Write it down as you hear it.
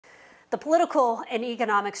The political and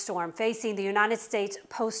economic storm facing the United States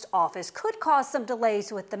Post Office could cause some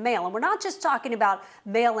delays with the mail. And we're not just talking about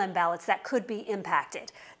mail-in ballots that could be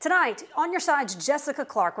impacted. Tonight, On Your Side's Jessica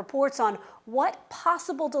Clark reports on what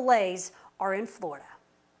possible delays are in Florida.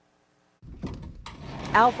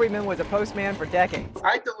 Al Freeman was a postman for decades.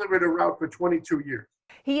 I delivered a route for 22 years.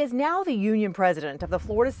 He is now the union president of the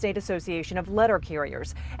Florida State Association of Letter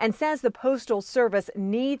Carriers and says the Postal Service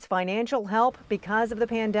needs financial help because of the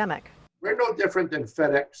pandemic. We're no different than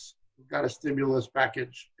FedEx, who got a stimulus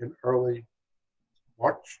package in early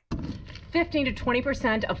March. 15 to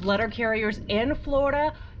 20% of letter carriers in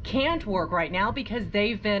Florida can't work right now because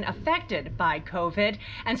they've been affected by COVID.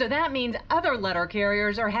 And so that means other letter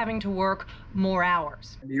carriers are having to work more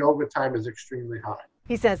hours. And the overtime is extremely high.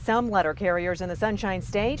 He says some letter carriers in the Sunshine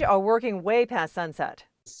State are working way past sunset.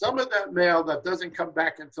 Some of that mail that doesn't come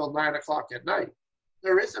back until 9 o'clock at night,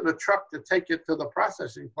 there isn't a truck to take it to the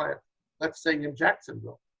processing plant, let's say in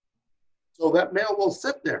Jacksonville. So that mail will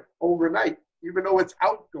sit there overnight, even though it's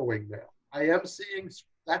outgoing mail. I am seeing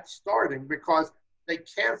that starting because they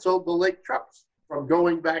canceled the late trucks from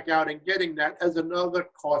going back out and getting that as another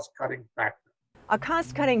cost-cutting factor. A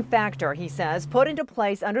cost-cutting factor, he says, put into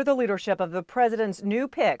place under the leadership of the president's new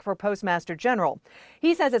pick for Postmaster General.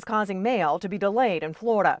 He says it's causing mail to be delayed in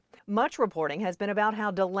Florida. Much reporting has been about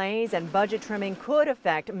how delays and budget trimming could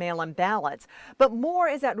affect mail-in ballots. But more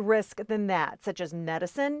is at risk than that, such as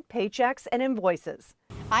medicine, paychecks, and invoices.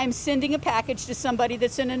 I'm sending a package to somebody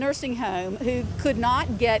that's in a nursing home who could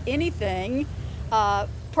not get anything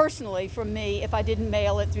personally from me if I didn't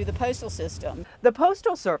mail it through the postal system. The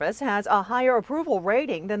Postal Service has a higher approval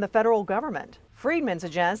rating than the federal government. Freedman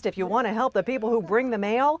suggests if you want to help the people who bring the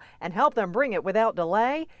mail and help them bring it without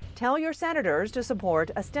delay, tell your senators to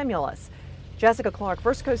support a stimulus. Jessica Clark,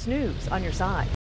 First Coast News, On Your Side.